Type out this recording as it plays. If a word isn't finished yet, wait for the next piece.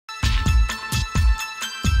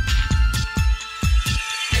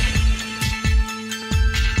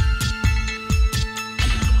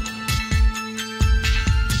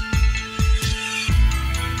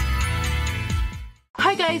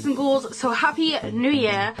beauties and ghouls, so happy new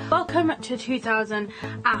year. Welcome to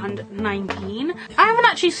 2019. I haven't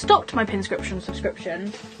actually stopped my Pinscription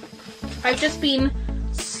subscription. I've just been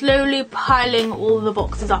slowly piling all the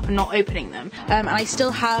boxes up and not opening them. And I still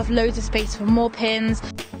have loads of space for more pins.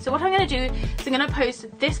 So what I'm going to do is I'm going to post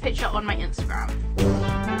this picture on my Instagram.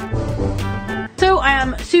 So I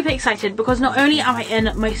am super excited because not only am I in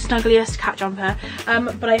my snuggliest cat jumper,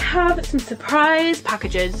 but I have some surprise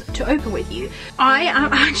packages to open with you. I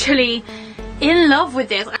am actually in love with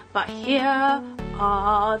this, but here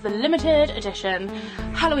are the limited edition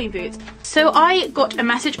Halloween boots. So I got a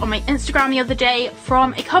message on my Instagram the other day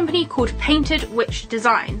from a company called Painted Witch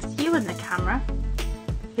Designs. You in the camera,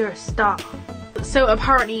 you're a star. So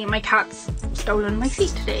apparently my cat's stolen my seat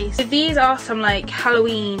today. So these are some like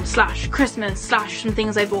Halloween slash Christmas slash some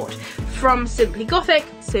things I bought from Simply Gothic.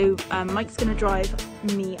 So Mike's gonna drive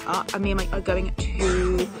me up, and me and Mike are going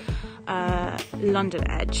to London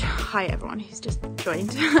Edge. Hi everyone who's just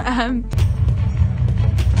joined.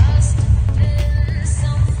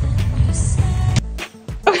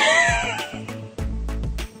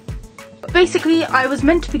 Basically I was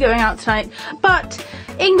meant to be going out tonight, but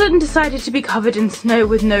England decided to be covered in snow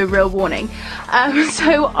with no real warning.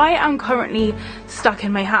 So I am currently stuck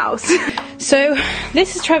in my house. So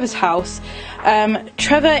this is Trevor's house.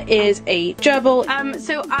 Trevor is a gerbil.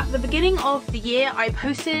 So at the beginning of the year I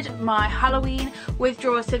posted my Halloween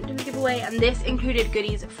withdrawal symptoms giveaway, and this included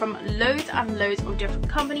goodies from loads and loads of different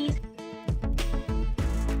companies.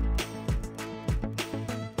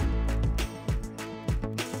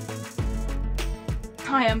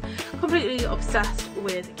 I am completely obsessed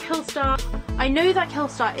with Killstar. I know that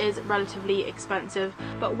Killstar is relatively expensive,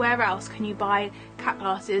 but where else can you buy cat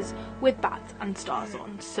glasses with bats and stars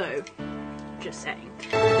on? So, just saying.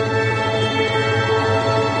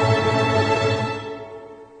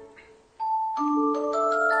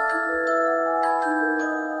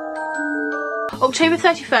 October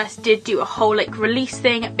 31st did do a whole like release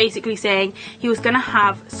thing, basically saying he was gonna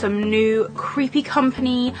have some new creepy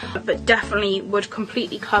company, but definitely would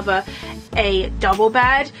completely cover a double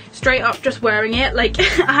bed, straight up just wearing it like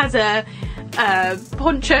as a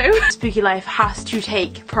poncho. Spooky life has to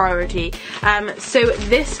take priority. So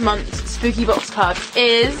this month's Spooky Box Club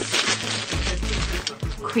is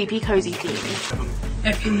creepy cozy themed.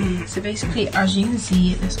 Okay, so basically as you can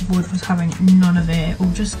see, this wood was having none of it, all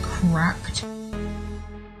just cracked.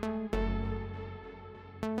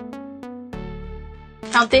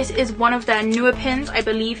 Now this is one of their newer pins. I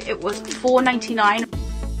believe it was $4.99.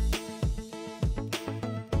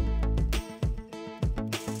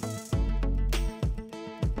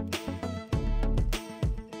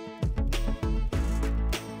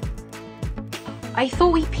 I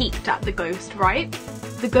thought we peeked at the ghost, right?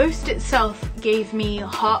 The ghost itself gave me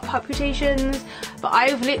heart palpitations, but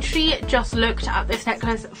I've literally just looked at this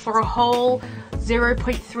necklace for a whole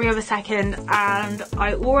 0.3 of a second and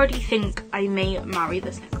I already think I may marry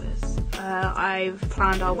this necklace. I've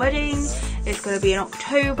planned our wedding. It's going to be in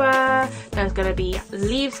October. There's going to be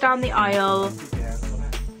leaves down the aisle.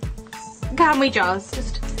 Can we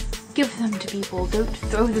just give them to people, don't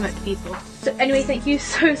throw them at people. So anyway, thank you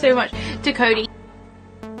so much to Cody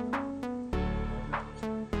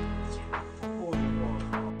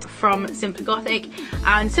from Simply Gothic,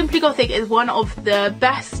 and Simply Gothic is one of the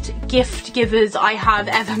best gift givers I have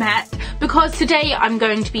ever met, because today I'm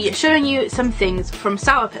going to be showing you some things from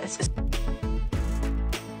Sourpuss.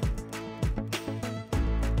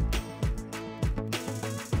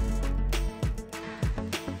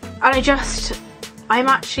 And I'm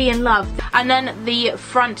actually in love. And then the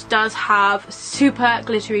front does have super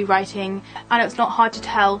glittery writing, and it's not hard to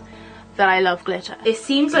tell that I love glitter. It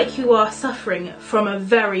seems like you are suffering from a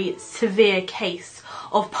very severe case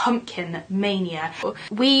of pumpkin mania.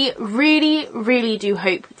 We really do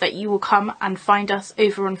hope that you will come and find us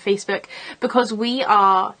over on Facebook, because we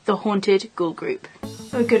are the Haunted Ghoul Group.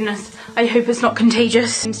 Oh goodness, I hope it's not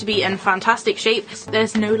contagious. It seems to be in fantastic shape.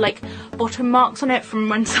 There's no like bottom marks on it from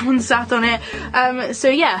when someone sat on it. So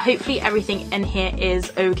yeah, hopefully everything in here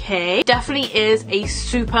is okay. Definitely is a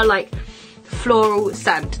super like floral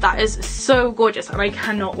scent that is so gorgeous, and I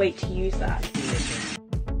cannot wait to use that.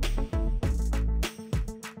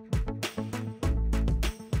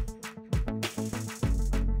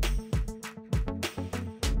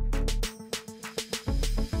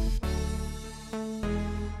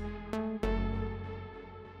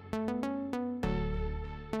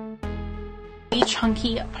 A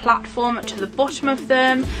chunky platform to the bottom of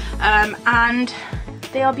them, and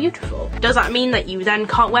they are beautiful. Does that mean that you then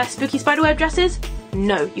can't wear spooky spiderweb dresses?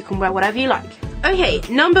 No, you can wear whatever you like. Okay,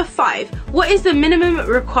 number 5. What is the minimum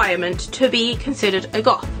requirement to be considered a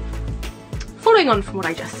goth? Following on from what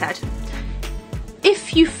I just said,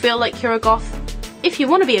 if you feel like you're a goth, if you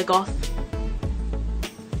want to be a goth,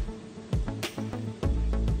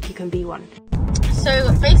 you can be one.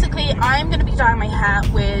 So basically I'm going to be dyeing my hair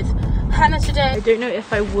with henna today. I don't know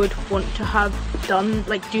if I would want to have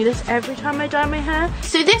do this every time I dye my hair.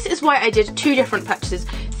 So this is why I did 2 different purchases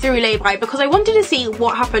through Lay-By, because I wanted to see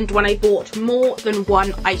what happened when I bought more than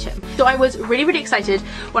one item. So I was really excited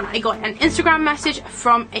when I got an Instagram message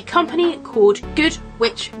from a company called Good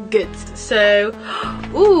Witch Goods. So,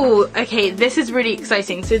 ooh, okay, this is really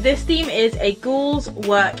exciting. So this theme is a ghoul's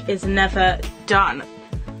work is never done.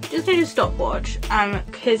 Just gonna do stopwatch,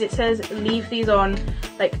 because it says leave these on,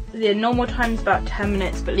 like the normal time's about 10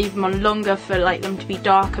 minutes, but leave them on longer for like them to be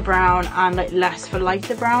darker brown and like less for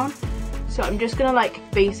lighter brown. So I'm just gonna like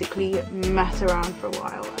basically mess around for a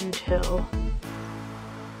while until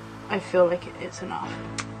I feel like it's enough.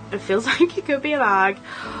 It feels like it could be a bag.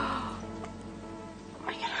 Oh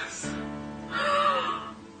my goodness.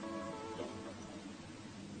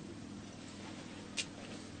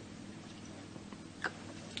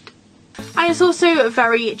 And it's also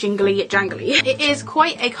very jingly jangly. It is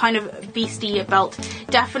quite a kind of beastie belt,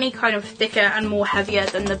 definitely kind of thicker and more heavier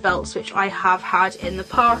than the belts which I have had in the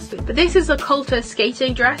past. But this is a Coulter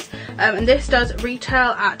skating dress, and this does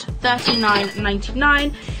retail at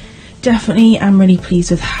 $39.99. Definitely am really pleased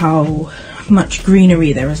with how much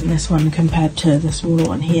greenery there is in this one compared to the smaller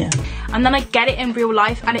one here. And then I get it in real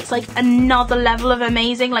life and it's like another level of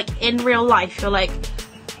amazing. Like in real life you're like,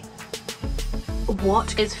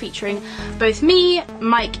 what? Is featuring both me,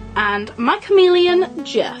 Mike, and my chameleon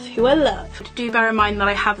Jeff, who I love. Do bear in mind that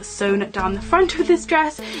I have sewn down the front of this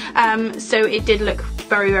dress, so it did look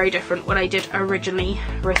very different when I did originally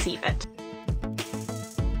receive it.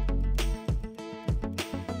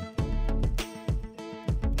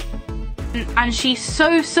 And she's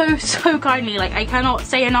so kindly, like I cannot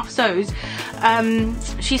say enough so's,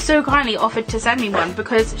 she's so kindly offered to send me one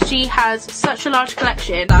because she has such a large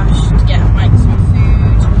collection. To get Mike some food,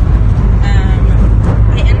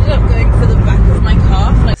 I ended up going for the back of my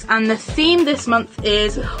calf, and the theme this month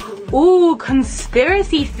is, ooh,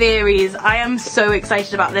 conspiracy theories. I am so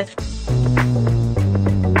excited about this.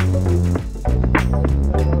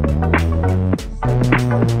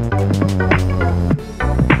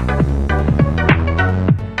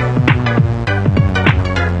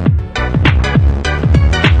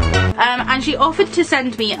 And she offered to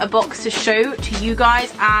send me a box to show to you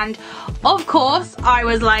guys, and of course I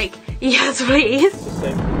was like, yes please.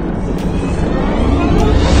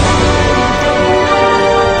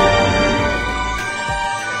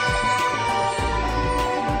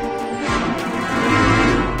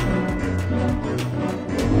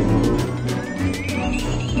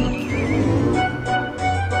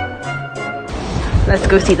 Let's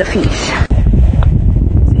go see the fish.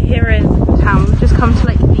 So here is town. We've just come to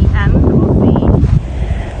like the end of the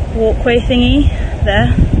walkway thingy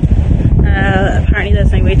there. Apparently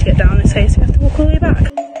there's no way to get down this way, so we have to walk all the way back.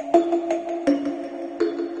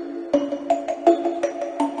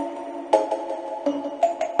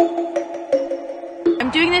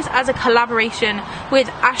 I'm doing this as a collaboration with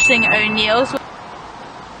Ashling O'Neill.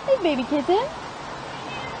 Hey baby kitten.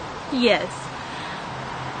 Yes.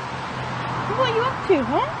 What are you up to,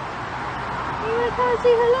 huh? You want to come and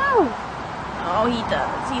say hello? Oh, he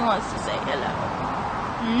does. He wants to say hello.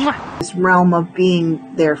 Mwah. This realm of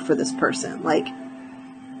being there for this person. Like,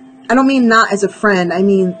 I don't mean not as a friend. I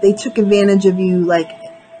mean, they took advantage of you. Like,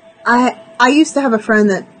 I used to have a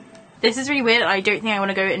friend that... This is really weird. I don't think I want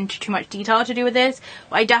to go into too much detail to do with this.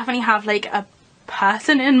 But I definitely have, like, a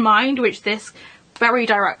person in mind which this very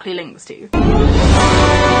directly links to.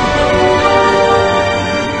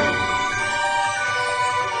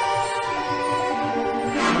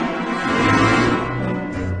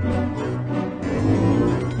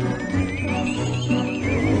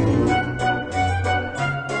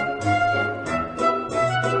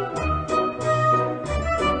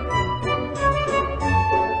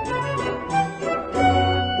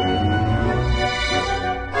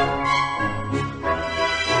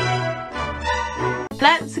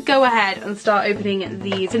 Let's go ahead and start opening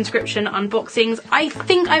these inscription unboxings. I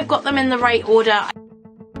think I've got them in the right order.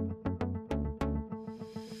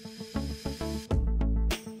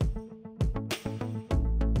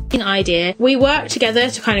 Idea. We worked together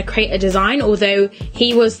to kind of create a design, although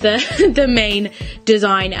he was the main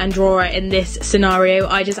design and drawer in this scenario.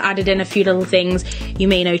 I just added in a few little things. You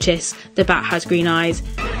may notice the bat has green eyes.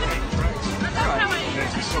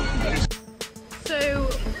 So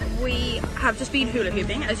we have just been hula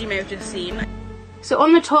hooping, as you may have just seen. So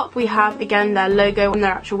on the top we have again their logo on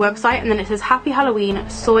their actual website, and then it says Happy Halloween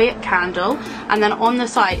Soy Candle, and then on the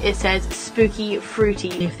side it says Spooky Fruity.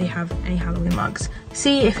 If they have any Halloween mugs,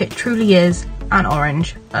 see if it truly is an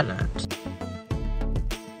orange alert.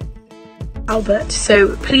 Albert,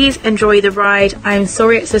 so please enjoy the ride. I'm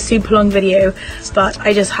sorry it's a super long video, but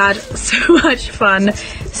I just had so much fun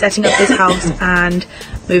setting up his house and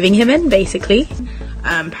moving him in, basically.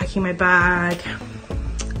 Packing my bag,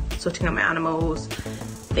 sorting out my animals,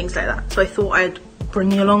 things like that. So I thought I'd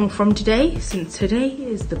bring you along from today, since today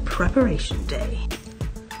is the preparation day.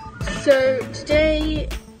 So today,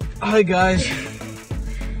 hi guys,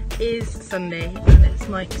 is Sunday and it's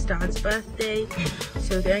Mike's dad's birthday,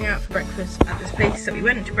 so we're going out for breakfast at this place that we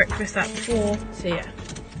went to breakfast at before. So yeah.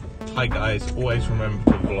 Hi guys, always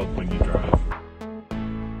remember to vlog when you drive.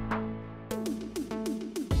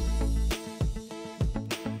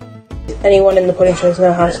 Anyone in the polling shows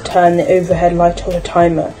know how to turn the overhead light on a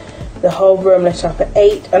timer. The whole room lit up at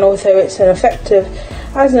 8, and also it's an effective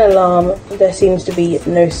as an alarm. There seems to be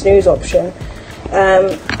no snooze option.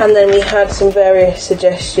 And then we had some various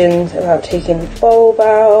suggestions about taking the bulb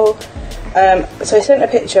out. So I sent a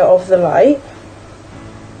picture of the light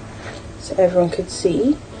so everyone could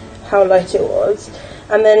see how light it was.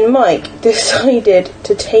 And then Mike decided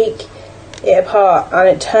to take it apart, and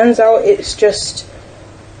it turns out it's just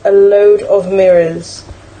a load of mirrors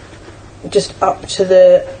just up to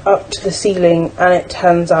the ceiling, and it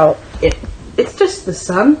turns out it's just the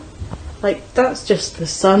sun. Like, that's just the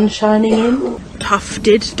sun shining in.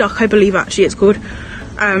 Tufted duck, I believe actually it's called. We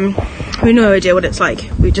have no idea what it's like.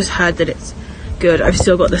 We just heard that it's good. I've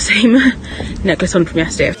still got the same necklace on from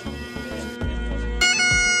yesterday.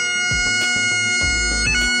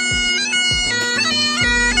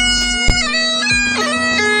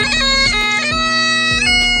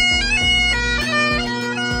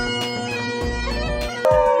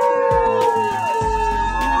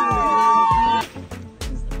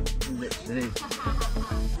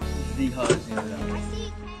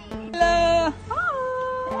 Hello!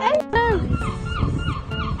 Hello!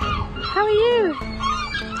 How are you?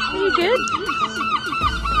 Are you good?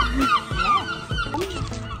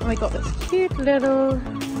 Oh, I got this cute little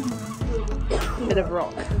bit of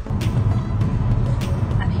rock.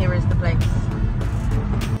 And here is the place.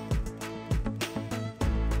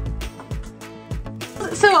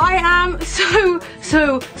 So I am so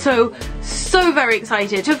very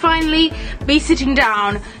excited to finally be sitting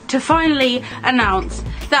down to finally announce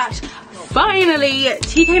that finally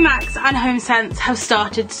TK Maxx and HomeSense have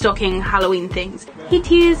started stocking Halloween things.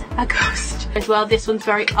 It is a ghost as well. This one's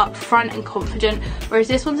very upfront and confident, whereas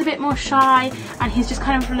this one's a bit more shy, and he's just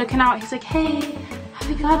kind of looking out. He's like, hey, have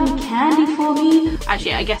you got any candy for me?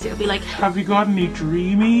 Actually, I guess it would be like, have you got any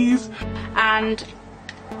dreamies? And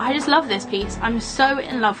I just love this piece. I'm so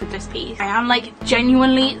in love with this piece. I am like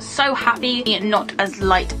genuinely so happy. Not as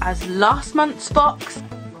light as last month's box.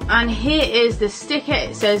 And here is the sticker.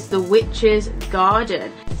 It says The Witch's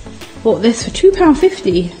Garden. Bought this for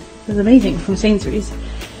 £2.50. That's amazing, from Sainsbury's.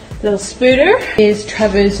 Little spooder is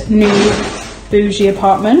Trevor's new bougie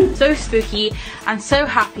apartment. So spooky and so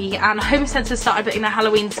happy, and HomeSense has started putting their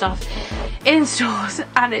Halloween stuff in stores,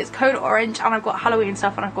 and it's code orange, and I've got Halloween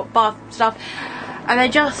stuff and I've got bath stuff. And they're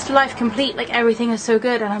just life complete. Like, everything is so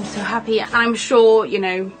good and I'm so happy, and I'm sure, you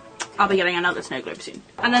know, I'll be getting another snow globe soon.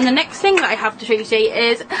 And then the next thing that I have to show you today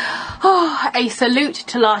is a salute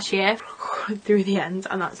to last year through the ends,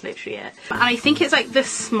 and that's literally it. And I think it's like the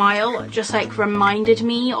smile just like reminded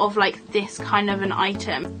me of like this kind of an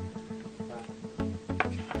item.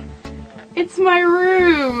 It's my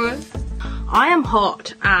room. I am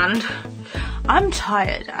hot and I'm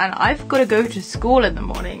tired, and I've got to go to school in the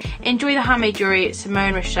morning. Enjoy the handmade jewelry,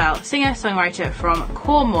 Simone Rochelle, singer-songwriter from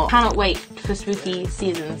Cornwall. Cannot wait for spooky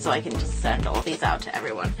season so I can just send all these out to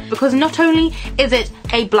everyone. Because not only is it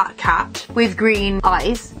a black cat with green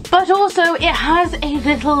eyes, but also it has a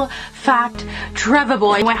little fat Trevor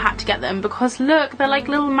boy. I had to get them because look, they're like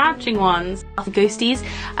little matching ones. Ghosties.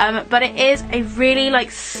 But it is a really like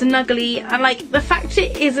snuggly, and like the fact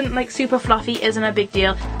it isn't like super fluffy isn't a big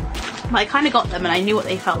deal. But I kind of got them and I knew what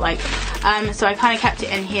they felt like, so I kind of kept it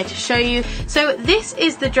in here to show you. So this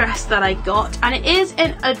is the dress that I got, and it is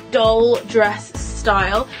in a doll dress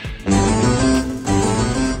style.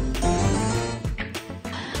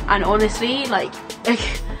 And honestly, like,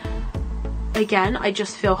 again, I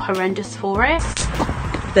just feel horrendous for it.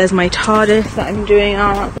 There's my TARDIS that I'm doing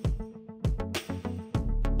up.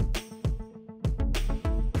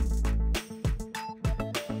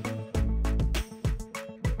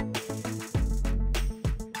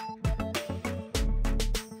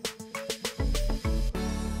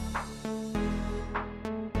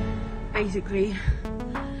 basically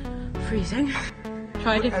freezing.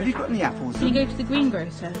 Try different. Have you got any apples? Can you go to the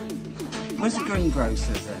greengrocer? Where's the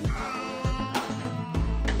greengrocers then?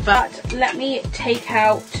 But let me take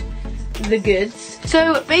out the goods.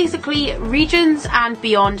 So basically Regions and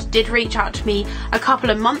Beyond did reach out to me a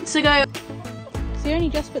couple of months ago. So you only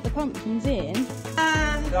just put the pumpkins in?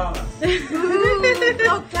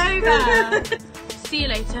 October! See you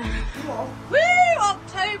later. Woo!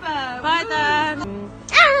 October! Bye then!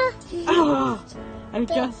 I've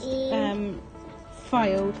just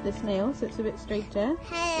filed this nail so it's a bit straighter.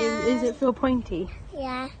 Is it feel pointy?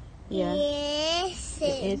 Yeah. Yeah. Yes.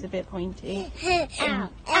 It is a bit pointy.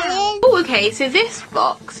 Oh, okay, so this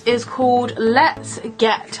box is called Let's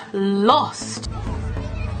Get Lost.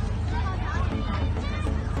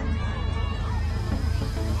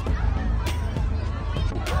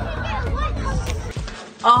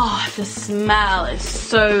 Oh, the smell is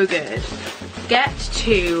so good. Get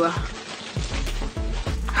to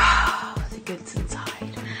the goods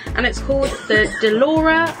inside. And it's called the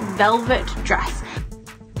Delora Velvet Dress.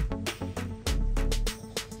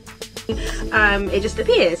 It just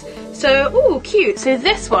appears. So, oh, cute. So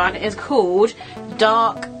this one is called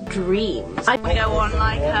Dark Dreams. I'm gonna go on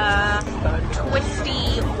like a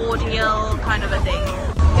twisty audio kind of a thing.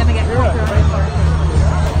 Gonna get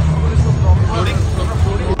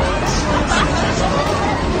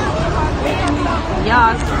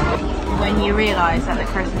yes. When you realise that the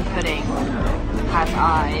Christmas pudding has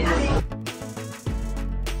eyes.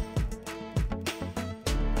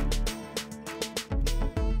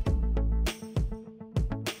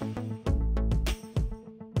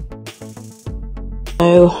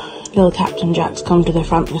 So, little Captain Jack's come to the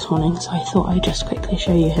front this morning, so I thought I'd just quickly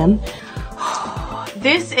show you him.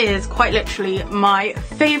 This is quite literally my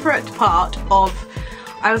favourite part of,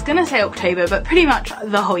 I was going to say October, but pretty much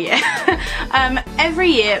the whole year. Every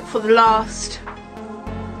year for the last,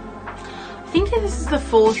 I think this is the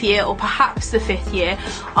 4th year or perhaps the 5th year,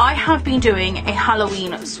 I have been doing a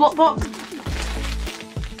Halloween swap box.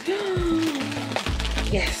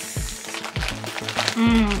 Yes.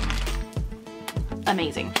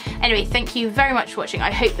 Amazing. Anyway, thank you very much for watching.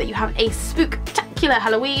 I hope that you have a spooktacular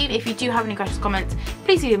Halloween. If you do have any questions or comments,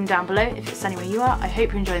 please leave them down below. If it's sunny where you are, I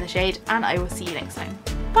hope you're enjoying the shade, and I will see you next time.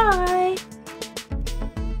 Bye!